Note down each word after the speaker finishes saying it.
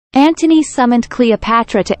Antony summoned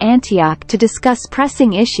Cleopatra to Antioch to discuss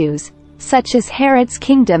pressing issues, such as Herod's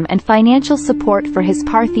kingdom and financial support for his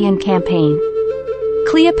Parthian campaign.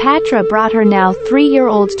 Cleopatra brought her now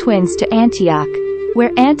 3-year-old twins to Antioch,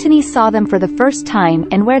 where Antony saw them for the first time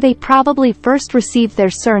and where they probably first received their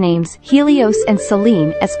surnames Helios and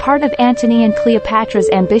Selene as part of Antony and Cleopatra's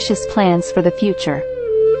ambitious plans for the future.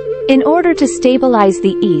 In order to stabilize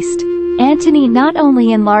the East, Antony not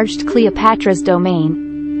only enlarged Cleopatra's domain,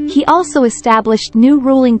 he also established new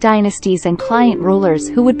ruling dynasties and client rulers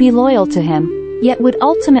who would be loyal to him, yet would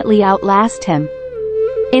ultimately outlast him.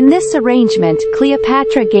 In this arrangement,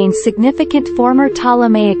 Cleopatra gained significant former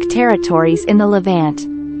Ptolemaic territories in the Levant,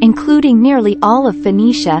 including nearly all of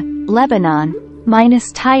Phoenicia, Lebanon,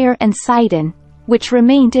 minus Tyre and Sidon, which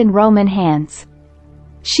remained in Roman hands.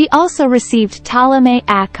 She also received Ptolemais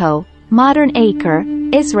Akko, modern Acre,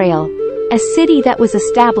 Israel, a city that was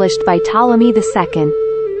established by Ptolemy II.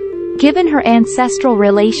 Given her ancestral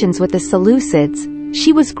relations with the Seleucids,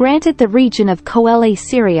 she was granted the region of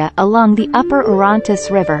Coele-Syria along the upper Orontes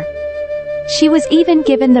River. She was even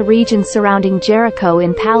given the region surrounding Jericho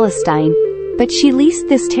in Palestine, but she leased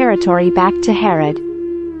this territory back to Herod.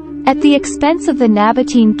 At the expense of the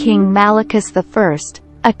Nabataean king Malichus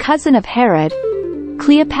I, a cousin of Herod,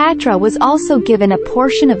 Cleopatra was also given a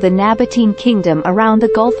portion of the Nabataean Kingdom around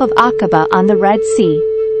the Gulf of Aqaba on the Red Sea,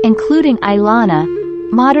 including Ailana,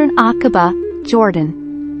 modern Aqaba,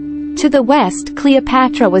 Jordan. To the west,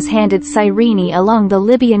 Cleopatra was handed Cyrene along the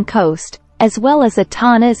Libyan coast, as well as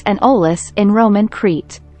Itanos and Olous in Roman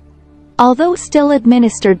Crete. Although still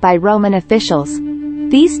administered by Roman officials,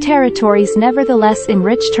 these territories nevertheless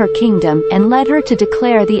enriched her kingdom and led her to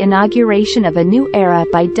declare the inauguration of a new era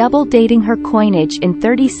by double-dating her coinage in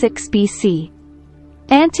 36 BC.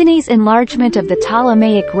 Antony's enlargement of the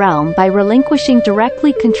Ptolemaic realm by relinquishing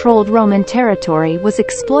directly controlled Roman territory was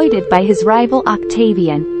exploited by his rival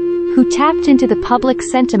Octavian, who tapped into the public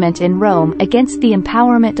sentiment in Rome against the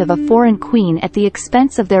empowerment of a foreign queen at the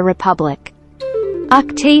expense of their republic.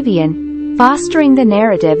 Octavian, fostering the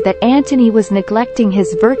narrative that Antony was neglecting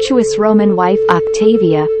his virtuous Roman wife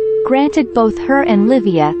Octavia, granted both her and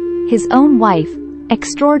Livia, his own wife,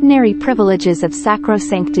 extraordinary privileges of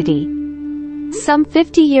sacrosanctity. Some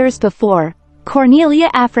 50 years before, Cornelia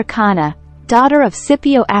Africana, daughter of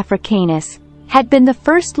Scipio Africanus, had been the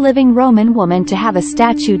first living Roman woman to have a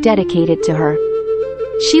statue dedicated to her.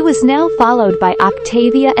 She was now followed by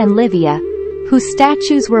Octavia and Livia, whose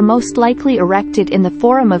statues were most likely erected in the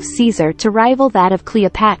Forum of Caesar to rival that of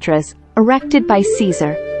Cleopatra's, erected by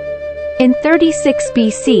Caesar. In 36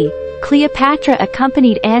 BC, Cleopatra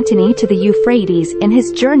accompanied Antony to the Euphrates in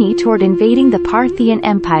his journey toward invading the Parthian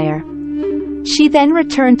Empire. She then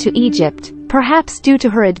returned to Egypt, perhaps due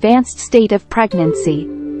to her advanced state of pregnancy.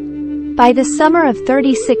 By the summer of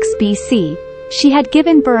 36 BC, she had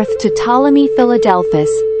given birth to Ptolemy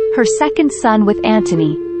Philadelphus, her second son with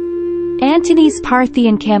Antony. Antony's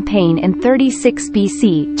Parthian campaign in 36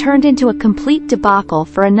 BC turned into a complete debacle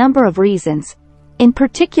for a number of reasons, in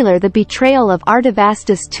particular the betrayal of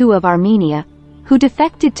Artavasdes II of Armenia, who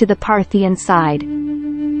defected to the Parthian side.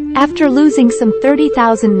 After losing some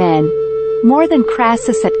 30,000 men, more than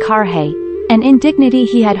Crassus at Carrhae, an indignity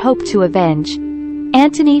he had hoped to avenge,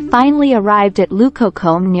 Antony finally arrived at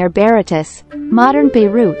Leucocome near Berytus, modern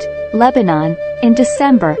Beirut, Lebanon, in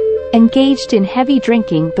December, engaged in heavy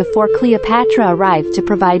drinking before Cleopatra arrived to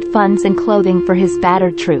provide funds and clothing for his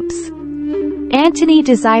battered troops. Antony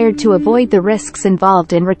desired to avoid the risks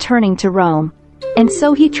involved in returning to Rome, and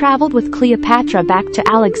so he traveled with Cleopatra back to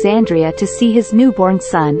Alexandria to see his newborn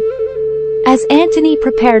son. As Antony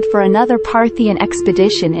prepared for another Parthian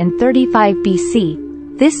expedition in 35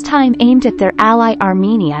 BC, this time aimed at their ally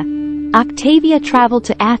Armenia, Octavia traveled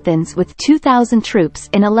to Athens with 2,000 troops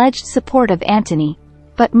in alleged support of Antony,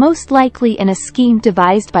 but most likely in a scheme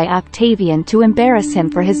devised by Octavian to embarrass him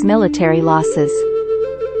for his military losses.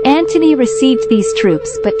 Antony received these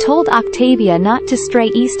troops but told Octavia not to stray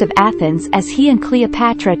east of Athens as he and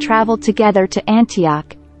Cleopatra traveled together to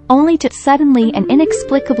Antioch, only to suddenly and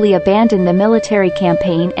inexplicably abandon the military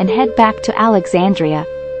campaign and head back to Alexandria.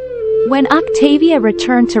 When Octavia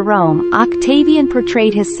returned to Rome, Octavian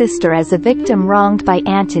portrayed his sister as a victim wronged by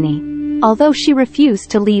Antony, although she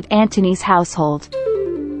refused to leave Antony's household.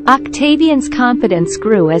 Octavian's confidence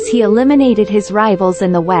grew as he eliminated his rivals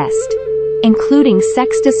in the west, including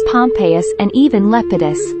Sextus Pompeius and even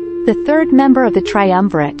Lepidus, the third member of the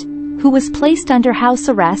triumvirate, who was placed under house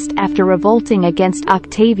arrest after revolting against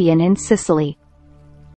Octavian in Sicily.